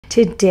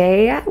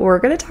Today, we're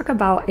going to talk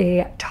about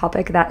a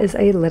topic that is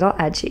a little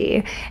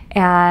edgy,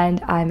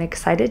 and I'm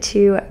excited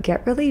to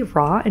get really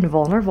raw and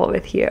vulnerable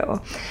with you.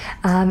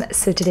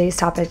 So today's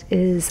topic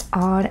is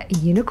on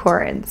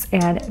unicorns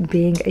and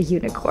being a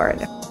unicorn.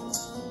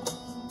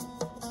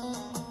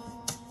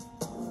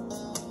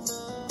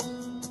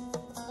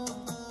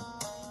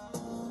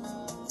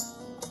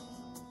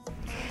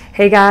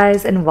 Hey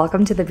guys, and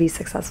welcome to the Be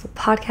Successful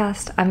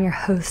podcast. I'm your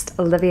host,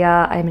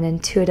 Olivia. I'm an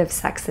intuitive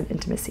sex and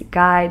intimacy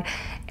guide,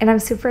 and I'm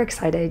super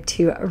excited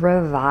to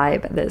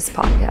revive this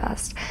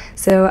podcast.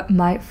 So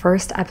my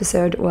first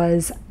episode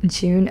was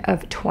June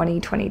of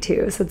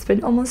 2022, so it's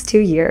been almost 2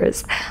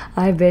 years.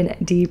 I've been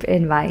deep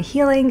in my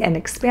healing and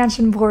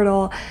expansion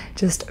portal,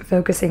 just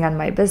focusing on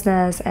my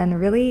business and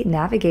really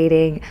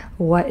navigating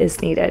what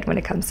is needed when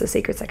it comes to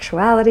sacred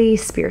sexuality,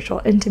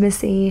 spiritual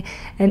intimacy,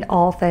 and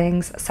all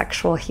things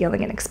sexual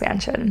healing and expansion.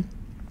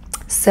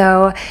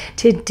 So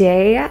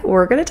today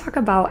we're going to talk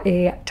about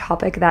a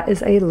topic that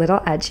is a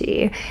little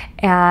edgy,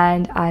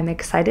 and I'm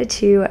excited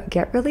to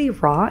get really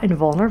raw and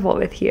vulnerable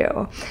with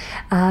you.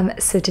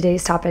 So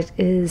today's topic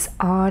is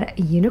on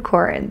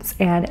unicorns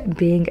and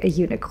being a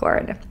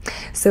unicorn.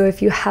 So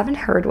if you haven't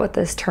heard what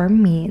this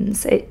term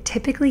means, it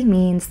typically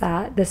means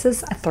that this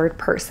is a third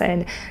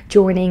person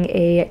joining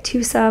a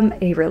twosome,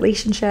 a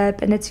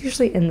relationship, and it's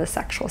usually in the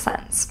sexual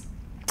sense.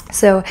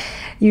 So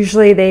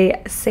usually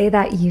they say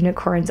that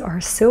unicorns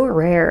are so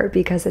rare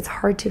because it's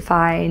hard to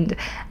find,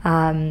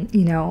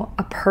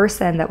 a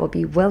person that will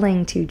be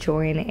willing to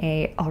join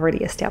a already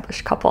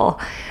established couple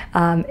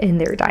in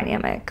their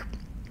dynamic.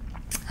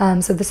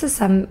 So this is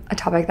a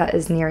topic that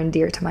is near and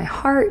dear to my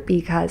heart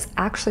because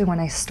actually when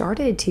I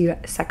started to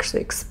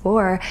sexually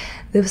explore,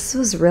 this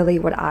was really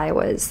what I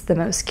was the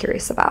most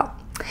curious about.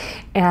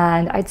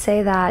 And I'd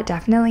say that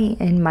definitely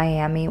in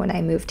Miami when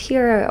I moved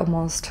here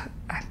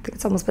I think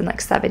it's almost been like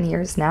 7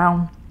 years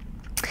now.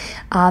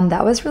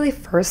 That was really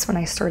first when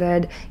I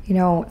started,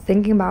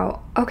 thinking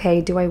about, okay,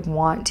 do I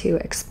want to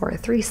explore a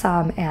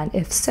threesome? And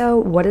if so,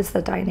 what is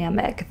the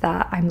dynamic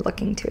that I'm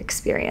looking to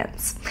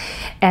experience?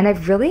 And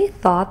I've really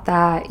thought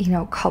that,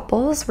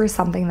 couples were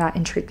something that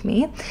intrigued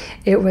me.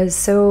 It was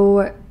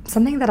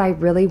something that I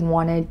really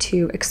wanted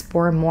to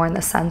explore more in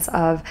the sense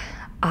of,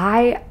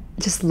 I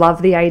just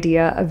love the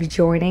idea of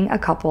joining a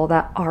couple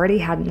that already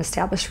had an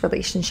established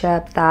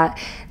relationship, that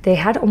they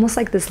had almost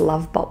like this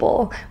love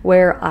bubble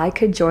where I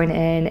could join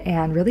in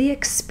and really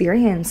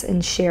experience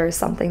and share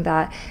something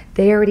that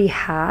they already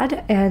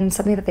had and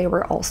something that they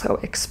were also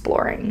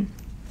exploring.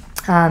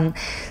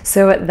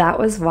 So that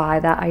was why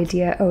that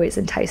idea always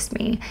enticed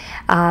me.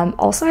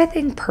 Also, I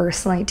think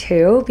personally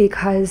too,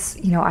 because,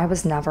 I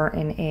was never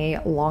in a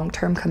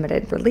long-term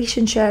committed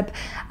relationship,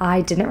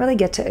 I didn't really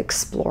get to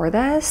explore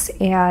this.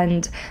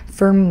 And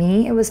for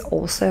me, it was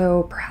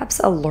also perhaps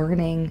a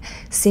learning,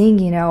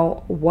 seeing,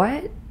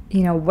 what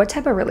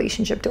type of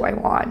relationship do I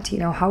want?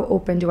 How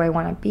open do I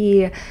want to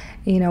be?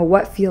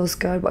 What feels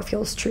good? What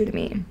feels true to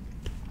me?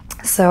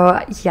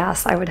 So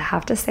yes, I would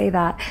have to say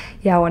that,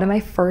 one of my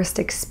first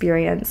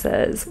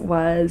experiences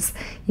was,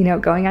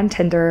 going on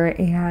Tinder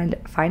and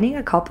finding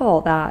a couple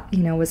that,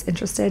 was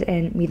interested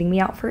in meeting me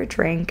out for a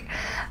drink,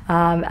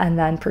 and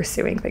then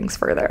pursuing things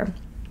further.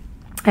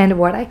 And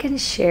what I can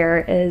share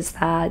is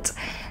that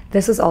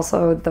this was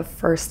also the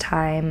first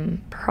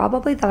time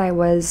probably that I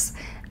was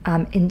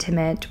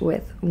intimate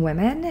with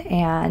women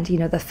and,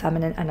 the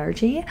feminine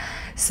energy.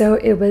 So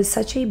it was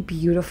such a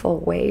beautiful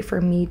way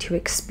for me to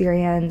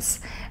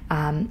experience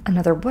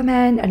another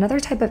woman, another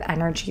type of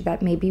energy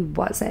that maybe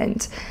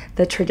wasn't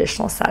the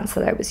traditional sense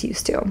that I was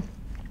used to.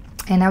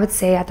 And I would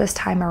say at this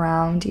time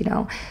around,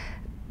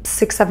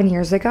 6-7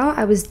 years ago,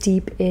 I was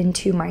deep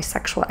into my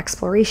sexual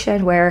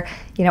exploration where,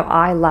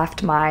 I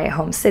left my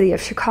home city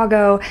of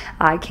Chicago.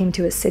 I came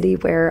to a city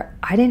where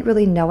I didn't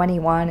really know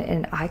anyone,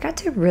 and I got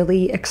to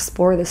really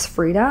explore this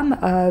freedom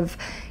of,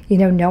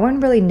 no one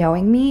really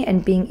knowing me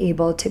and being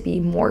able to be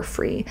more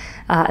free,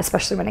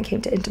 especially when it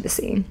came to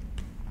intimacy.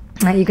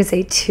 You could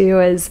say too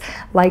is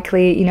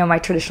likely, my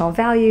traditional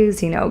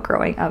values,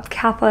 growing up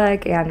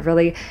Catholic and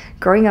really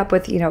growing up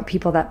with,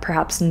 people that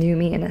perhaps knew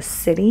me in a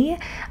city,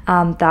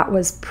 that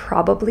was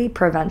probably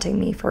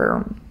preventing me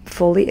from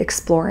fully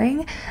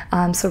exploring.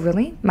 So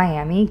really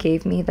Miami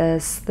gave me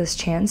this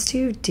chance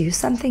to do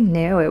something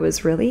new. It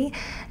was really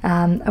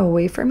a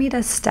way for me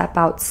to step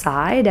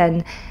outside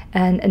and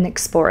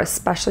explore,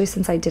 especially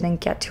since I didn't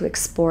get to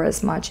explore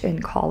as much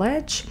in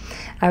college.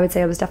 I would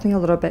say I was definitely a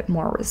little bit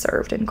more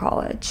reserved in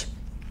college.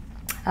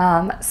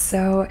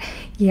 So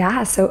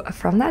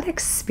from that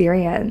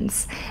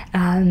experience,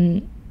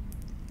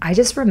 I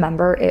just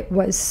remember it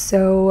was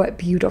so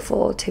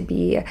beautiful to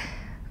be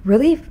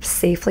really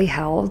safely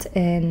held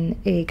in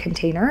a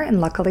container.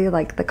 And luckily,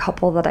 like the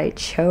couple that I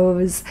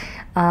chose,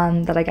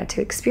 that I got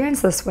to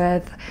experience this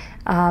with,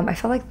 I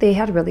felt like they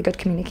had really good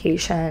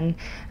communication.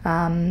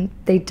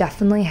 They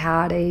definitely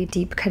had a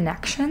deep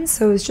connection.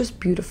 So it was just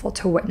beautiful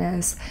to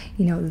witness,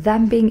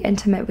 them being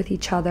intimate with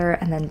each other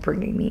and then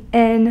bringing me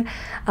in.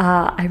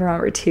 I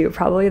remember too,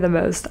 probably the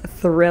most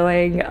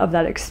thrilling of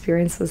that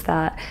experience was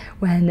that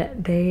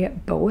when they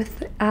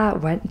both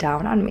went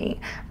down on me,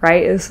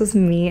 right? This was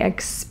me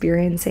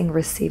experiencing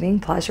receiving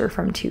pleasure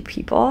from two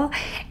people.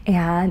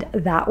 And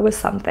that was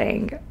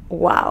something,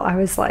 wow, I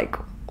was like,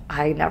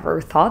 I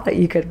never thought that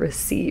you could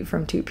receive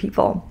from two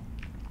people.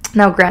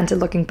 Now, granted,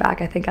 looking back,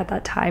 I think at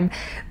that time,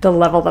 the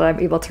level that I'm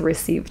able to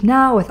receive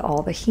now with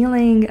all the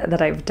healing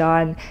that I've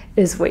done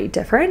is way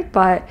different.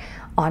 But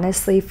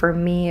honestly, for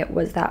me, it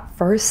was that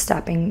first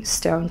stepping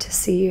stone to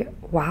see,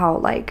 wow,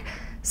 like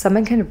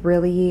someone can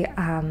really,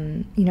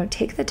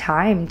 take the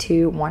time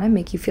to want to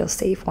make you feel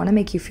safe, want to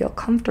make you feel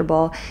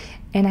comfortable.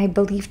 And I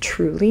believe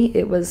truly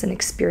it was an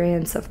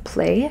experience of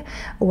play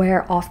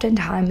where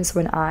oftentimes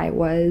when I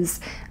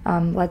was,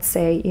 let's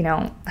say,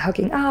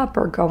 hooking up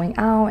or going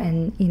out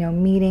and,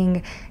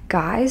 meeting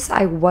guys,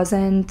 it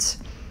wasn't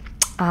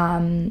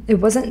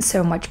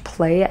so much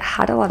play. It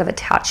had a lot of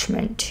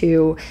attachment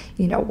to,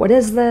 what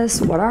is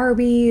this? What are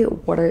we?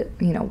 What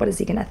is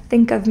he going to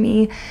think of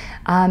me?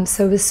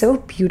 So it was so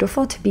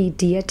beautiful to be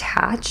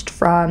detached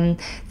from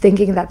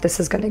thinking that this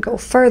is going to go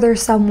further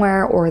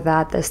somewhere or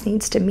that this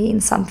needs to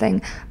mean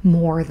something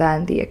more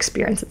than the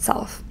experience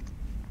itself.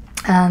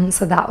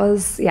 So that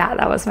was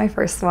my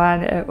first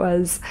one. It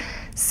was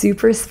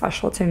super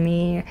special to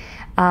me.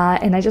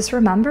 And I just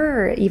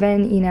remember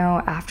even,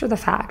 after the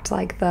fact,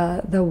 like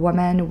the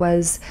woman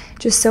was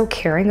just so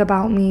caring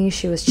about me.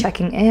 She was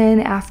checking in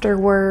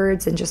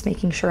afterwards and just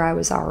making sure I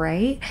was all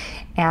right.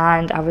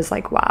 And I was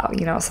like, wow,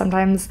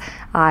 sometimes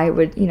I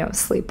would,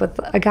 sleep with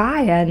a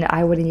guy and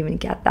I wouldn't even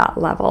get that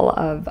level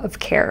of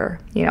care,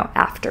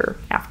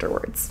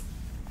 afterwards.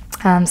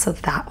 So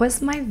that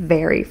was my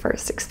very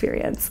first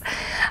experience.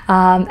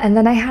 And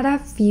then I had a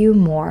few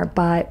more,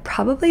 but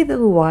probably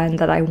the one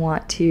that I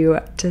want to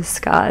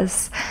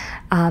discuss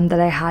that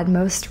I had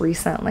most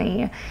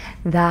recently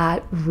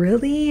that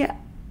really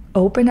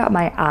opened up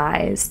my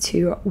eyes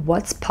to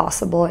what's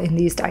possible in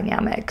these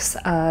dynamics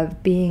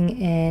of being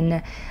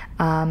in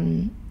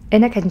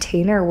a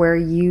container where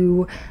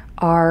you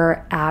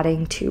are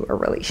adding to a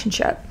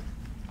relationship.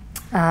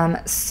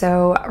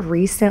 So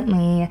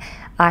recently,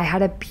 I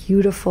had a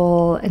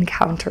beautiful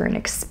encounter and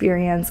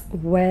experience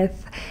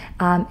with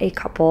a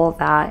couple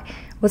that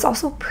was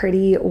also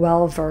pretty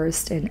well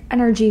versed in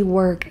energy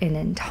work and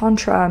in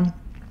Tantra.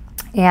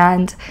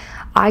 And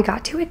I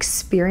got to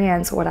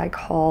experience what I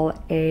call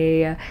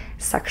a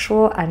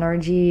sexual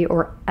energy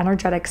or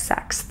energetic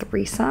sex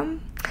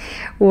threesome,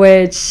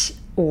 which,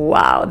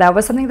 wow, that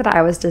was something that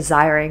I was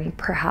desiring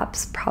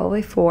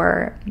probably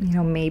for,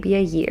 maybe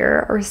a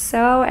year or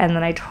so. And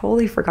then I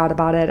totally forgot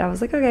about it. I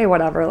was like, okay,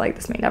 whatever, like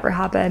this may never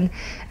happen.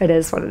 It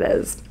is what it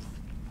is.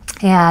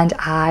 And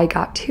I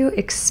got to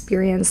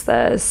experience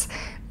this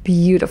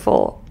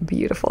beautiful,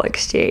 beautiful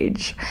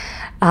exchange.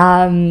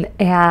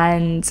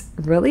 And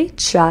really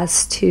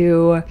just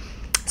to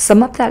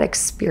sum up that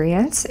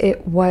experience,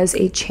 it was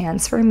a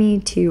chance for me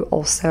to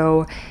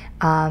also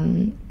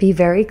be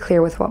very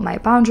clear with what my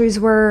boundaries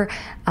were.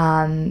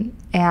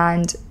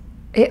 And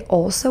it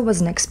also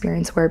was an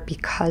experience where,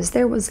 because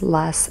there was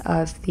less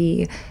of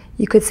the,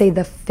 you could say,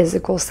 the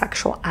physical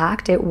sexual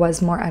act, it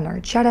was more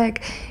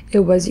energetic. It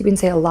was, you can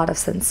say, a lot of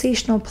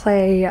sensational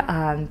play.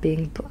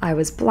 I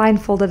was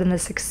blindfolded in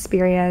this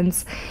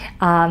experience.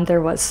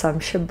 There was some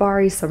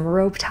shibari, some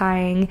rope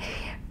tying,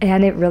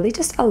 and it really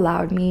just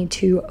allowed me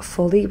to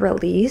fully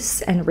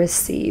release and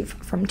receive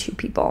from two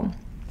people.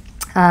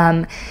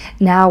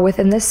 Now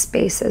within this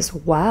space as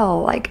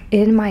well, like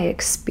in my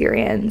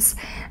experience,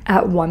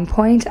 at one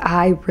point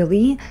I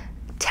really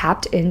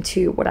tapped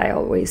into what I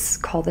always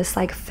call this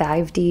like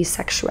 5D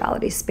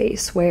sexuality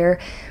space, where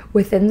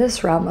within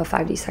this realm of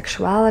 5D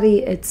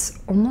sexuality, it's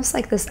almost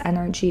like this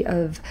energy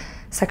of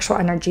sexual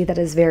energy that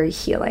is very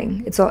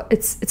healing. It's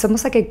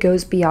almost like it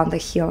goes beyond the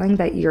healing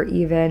that you're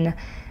even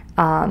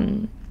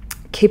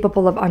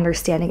capable of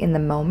understanding in the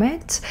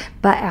moment,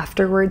 but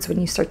afterwards, when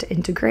you start to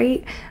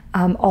integrate,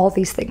 all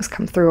these things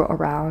come through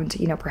around,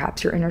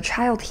 perhaps your inner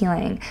child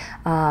healing,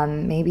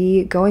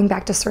 maybe going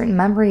back to certain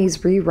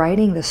memories,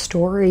 rewriting the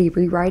story,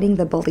 rewriting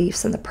the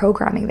beliefs and the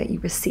programming that you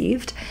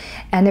received.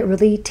 And it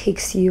really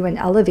takes you and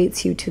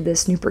elevates you to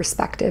this new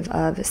perspective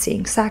of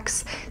seeing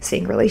sex,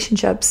 seeing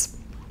relationships.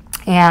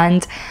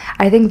 And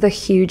I think the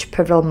huge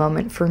pivotal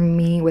moment for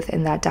me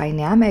within that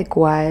dynamic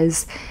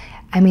was,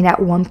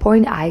 at one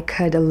point I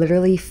could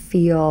literally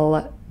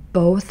feel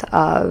both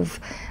of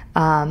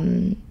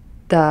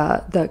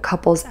the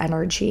couple's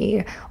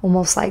energy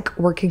almost like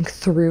working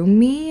through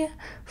me,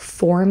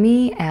 for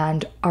me,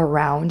 and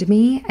around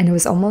me. And it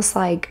was almost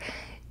like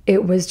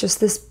it was just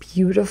this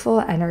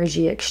beautiful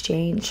energy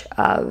exchange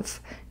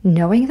of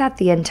knowing that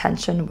the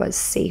intention was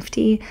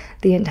safety,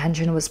 the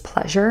intention was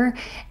pleasure,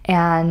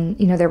 and,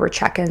 there were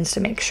check-ins to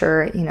make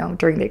sure,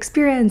 during the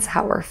experience,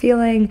 how we're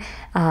feeling,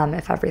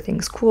 if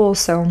everything's cool.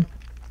 So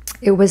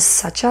it was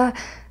such a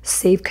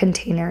safe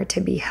container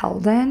to be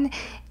held in.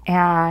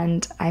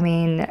 And I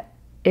mean,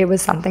 it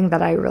was something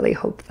that I really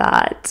hope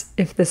that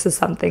if this is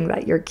something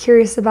that you're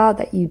curious about,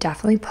 that you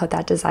definitely put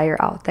that desire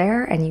out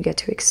there and you get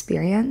to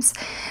experience,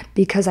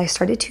 because I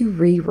started to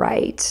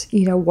rewrite,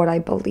 what I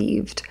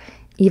believed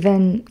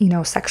even,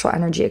 sexual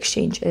energy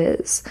exchange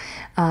is.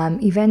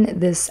 Even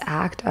this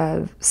act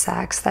of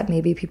sex that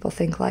maybe people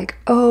think like,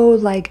 oh,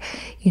 like,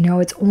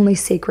 it's only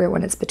sacred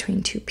when it's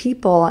between two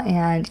people.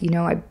 And,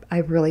 I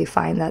really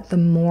find that the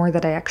more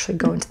that I actually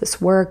go into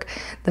this work,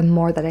 the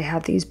more that I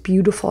have these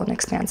beautiful and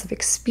expansive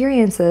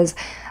experiences,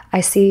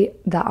 I see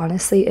that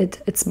honestly,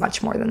 it's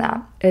much more than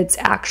that. It's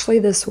actually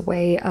this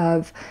way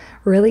of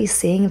really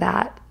seeing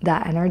that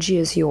that energy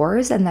is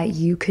yours and that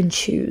you can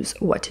choose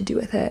what to do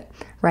with it,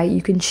 right?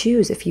 You can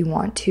choose if you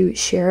want to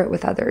share it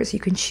with others. You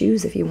can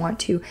choose if you want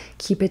to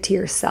keep it to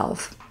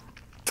yourself.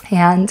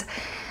 And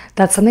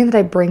that's something that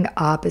I bring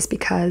up is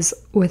because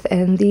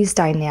within these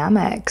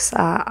dynamics,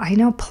 I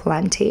know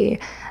plenty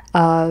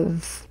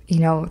of,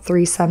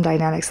 threesome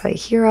dynamics that I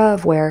hear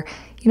of where,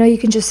 you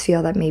can just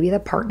feel that maybe the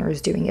partner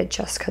is doing it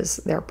just because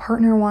their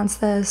partner wants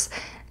this.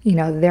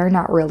 They're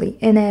not really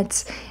in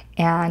it.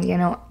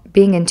 And,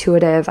 being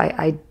intuitive,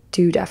 I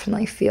do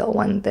definitely feel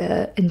when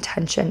the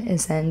intention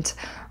isn't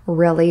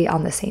really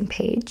on the same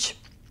page.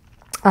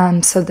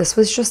 So this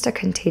was just a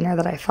container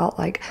that I felt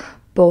like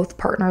both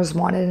partners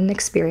wanted an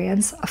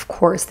experience. Of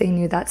course, they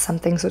knew that some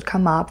things would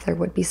come up. There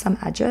would be some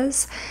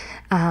edges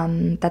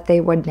that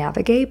they would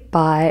navigate,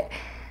 but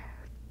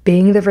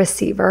being the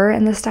receiver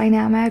in this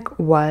dynamic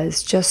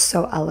was just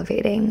so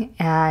elevating.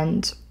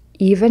 And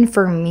even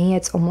for me,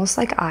 it's almost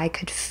like I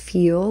could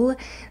feel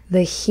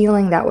the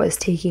healing that was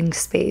taking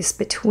space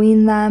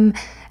between them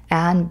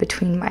and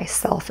between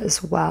myself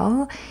as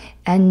well.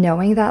 And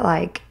knowing that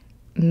like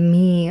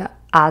me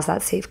as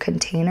that safe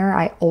container,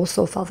 I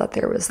also felt that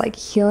there was like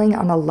healing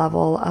on a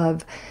level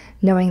of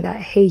knowing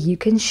that, hey, you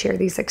can share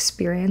these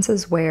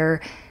experiences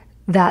where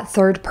that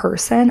third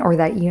person or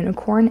that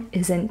unicorn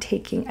isn't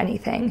taking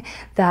anything,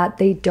 that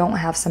they don't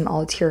have some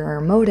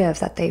ulterior motive,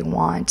 that they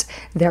want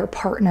their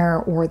partner,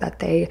 or that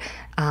they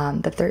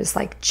that there's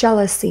like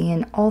jealousy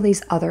and all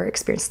these other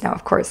experiences. Now,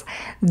 of course,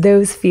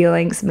 those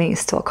feelings may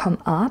still come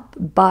up,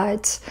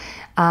 but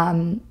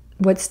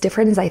what's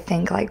different is I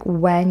think like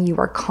when you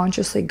are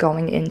consciously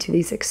going into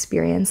these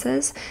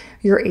experiences,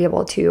 you're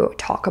able to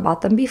talk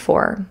about them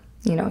before.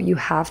 You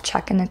have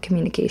check-in and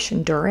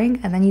communication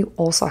during, and then you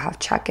also have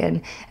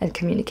check-in and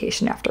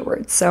communication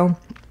afterwards. So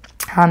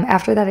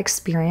after that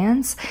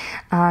experience,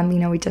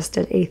 we just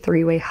did a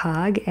 3-way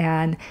hug,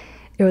 and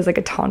it was like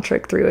a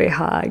tantric 3-way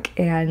hug.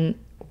 And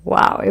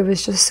wow, it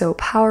was just so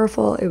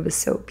powerful. It was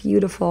so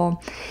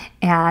beautiful.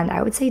 And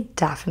I would say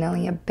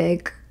definitely a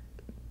big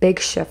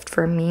shift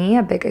for me,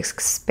 a big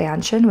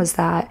expansion was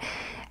that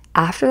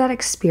after that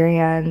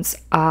experience,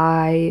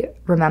 I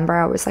remember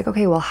I was like,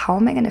 okay, well, how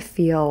am I going to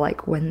feel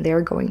like when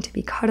they're going to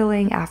be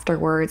cuddling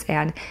afterwards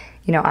and,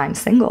 I'm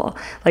single?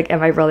 Like,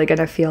 am I really going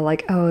to feel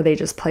like, oh, they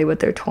just play with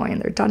their toy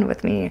and they're done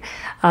with me?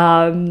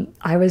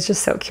 I was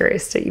just so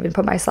curious to even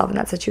put myself in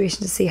that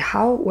situation to see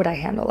how would I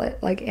handle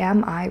it? Like,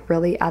 am I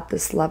really at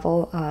this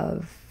level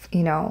of,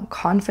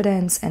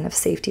 confidence and of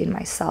safety in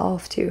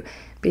myself to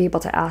be able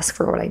to ask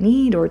for what I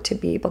need, or to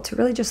be able to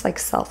really just like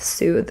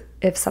self-soothe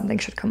if something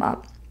should come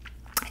up?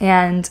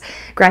 And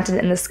granted,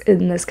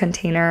 in this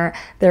container,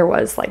 there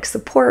was like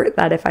support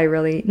that if I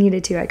really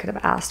needed to, I could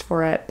have asked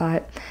for it.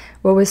 But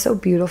what was so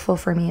beautiful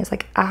for me is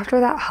like after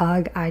that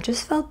hug, I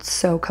just felt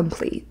so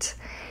complete.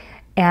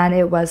 And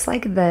it was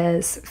like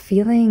this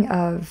feeling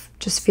of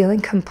just feeling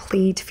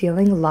complete,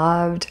 feeling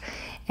loved.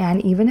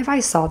 And even if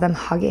I saw them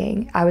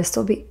hugging, I would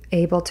still be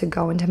able to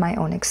go into my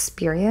own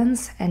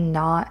experience and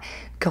not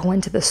go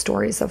into the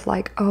stories of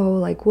like, oh,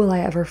 like, will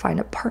I ever find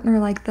a partner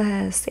like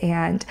this?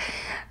 And,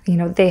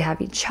 they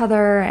have each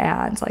other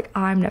and like,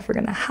 I'm never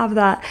going to have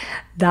that.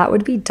 That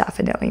would be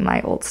definitely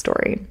my old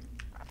story.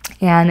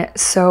 And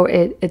so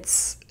it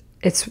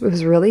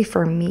was really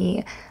for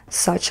me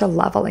such a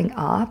leveling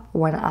up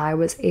when I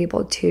was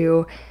able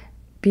to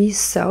be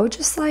so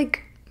just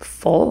like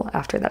full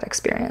after that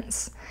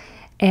experience.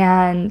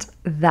 And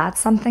that's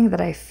something that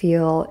I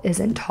feel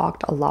isn't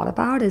talked a lot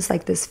about, is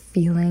like this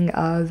feeling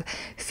of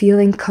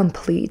feeling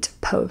complete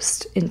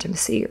post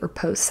intimacy or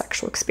post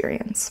sexual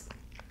experience.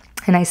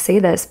 And I say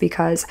this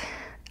because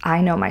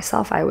I know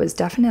myself, I was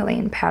definitely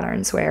in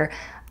patterns where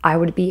I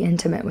would be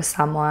intimate with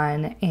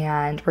someone,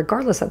 and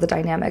regardless of the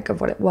dynamic of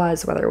what it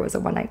was, whether it was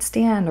a one-night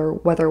stand or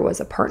whether it was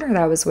a partner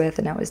that I was with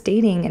and I was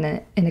dating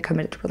in a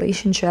committed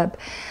relationship,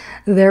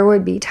 there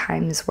would be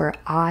times where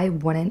I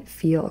wouldn't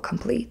feel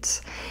complete.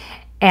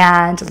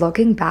 And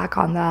looking back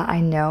on that, I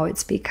know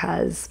it's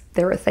because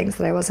there were things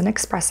that I wasn't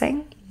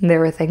expressing. There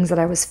were things that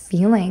I was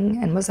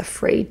feeling and was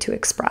afraid to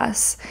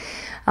express.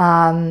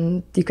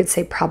 You could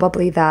say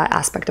probably that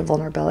aspect of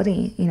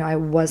vulnerability. I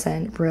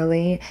wasn't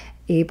really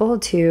able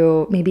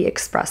to maybe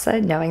express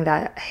it, knowing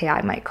that, hey,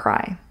 I might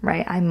cry,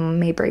 right? I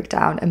may break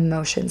down,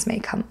 emotions may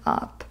come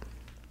up.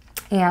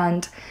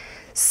 And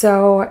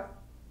so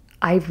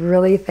I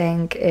really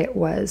think it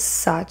was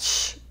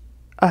such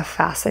a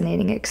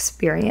fascinating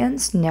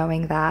experience,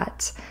 knowing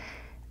that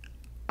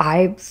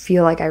I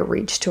feel like I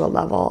reached to a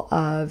level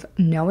of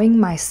knowing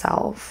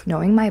myself,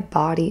 knowing my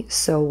body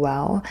so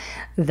well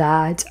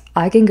that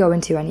I can go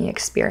into any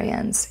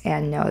experience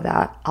and know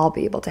that I'll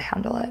be able to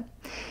handle it.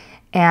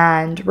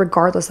 And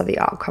regardless of the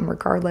outcome,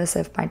 regardless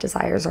if my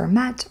desires are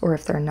met or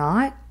if they're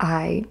not,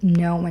 I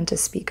know when to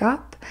speak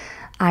up.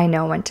 I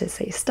know when to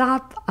say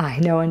stop. I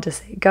know when to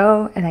say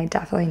go. And I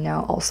definitely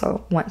know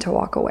also when to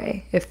walk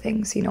away if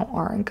things,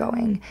 aren't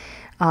going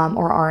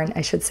or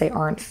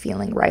aren't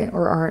feeling right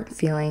or aren't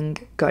feeling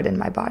good in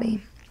my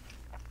body.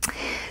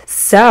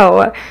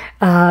 So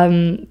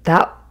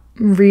that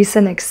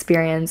recent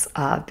experience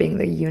of being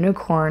the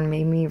unicorn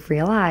made me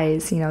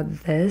realize,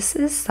 this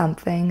is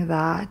something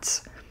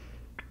that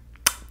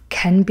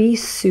can be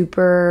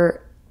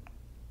super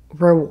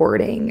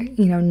rewarding,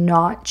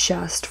 not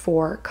just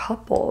for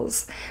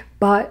couples,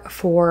 but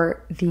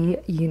for the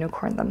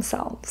unicorn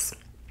themselves.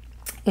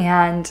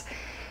 And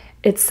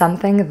it's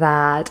something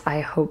that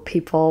I hope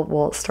people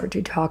will start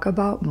to talk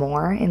about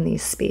more in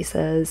these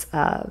spaces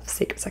of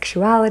sacred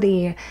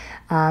sexuality,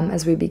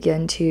 as we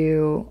begin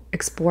to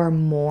explore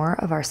more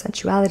of our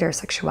sensuality, our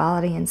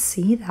sexuality, and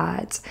see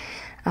that,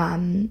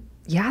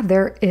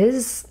 there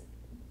is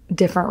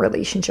different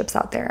relationships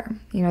out there.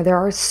 There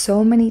are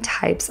so many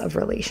types of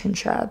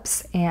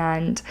relationships,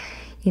 and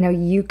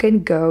you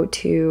can go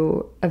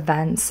to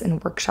events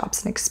and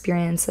workshops and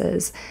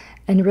experiences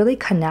and really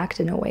connect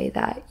in a way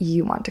that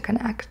you want to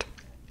connect.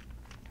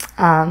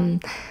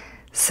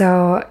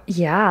 So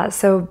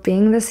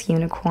being this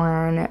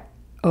unicorn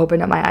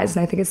opened up my eyes,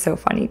 and I think it's so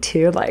funny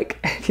too. Like,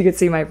 if you could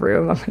see my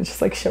room, I'm gonna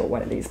just show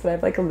one of these,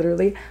 but I have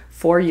literally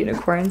 4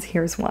 unicorns.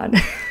 Here's one.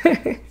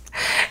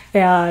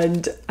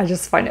 And I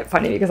just find it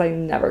funny because I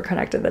never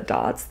connected the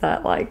dots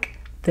that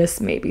this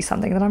may be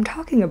something that I'm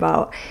talking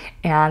about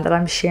and that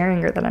I'm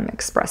sharing or that I'm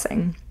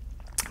expressing.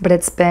 But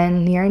it's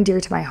been near and dear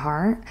to my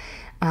heart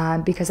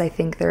because I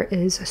think there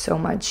is so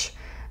much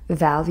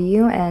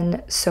value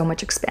and so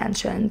much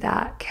expansion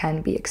that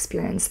can be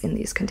experienced in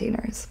these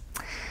containers.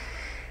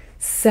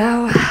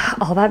 So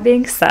all that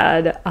being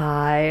said,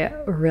 I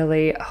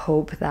really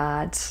hope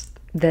that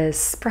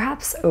this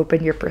perhaps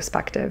opened your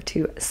perspective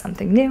to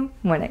something new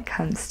when it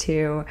comes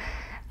to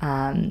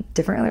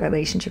different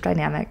relationship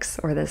dynamics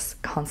or this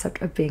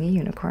concept of being a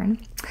unicorn.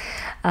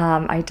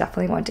 I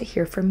definitely want to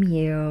hear from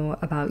you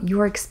about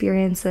your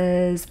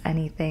experiences,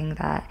 anything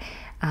that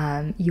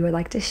you would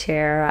like to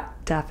share.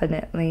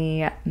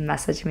 Definitely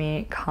message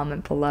me,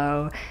 comment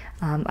below.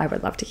 I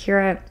would love to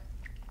hear it.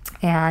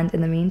 And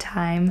in the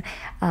meantime,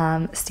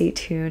 stay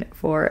tuned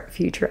for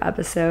future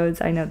episodes.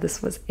 I know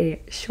this was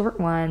a short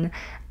one,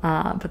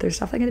 but there's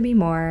definitely going to be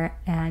more,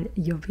 and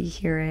you'll be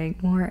hearing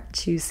more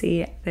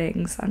juicy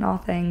things on all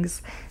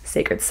things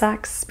sacred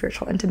sex,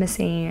 spiritual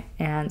intimacy,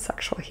 and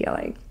sexual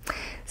healing.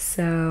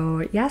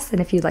 So yes, and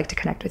if you'd like to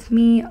connect with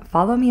me,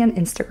 follow me on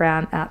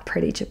Instagram at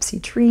Pretty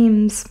Gypsy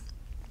Dreams,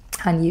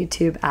 on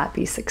YouTube at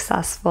Be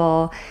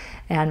Successful,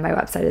 and my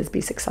website is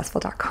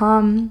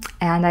besuccessful.com.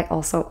 And I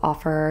also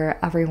offer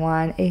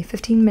everyone a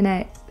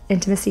 15-minute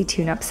intimacy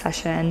tune-up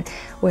session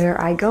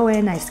where I go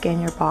in, I scan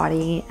your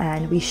body,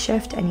 and we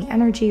shift any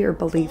energy or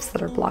beliefs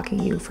that are blocking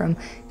you from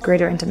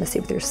greater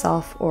intimacy with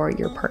yourself or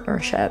your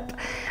partnership.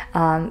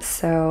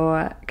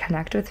 So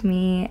connect with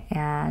me,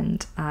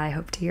 and I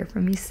hope to hear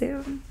from you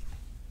soon.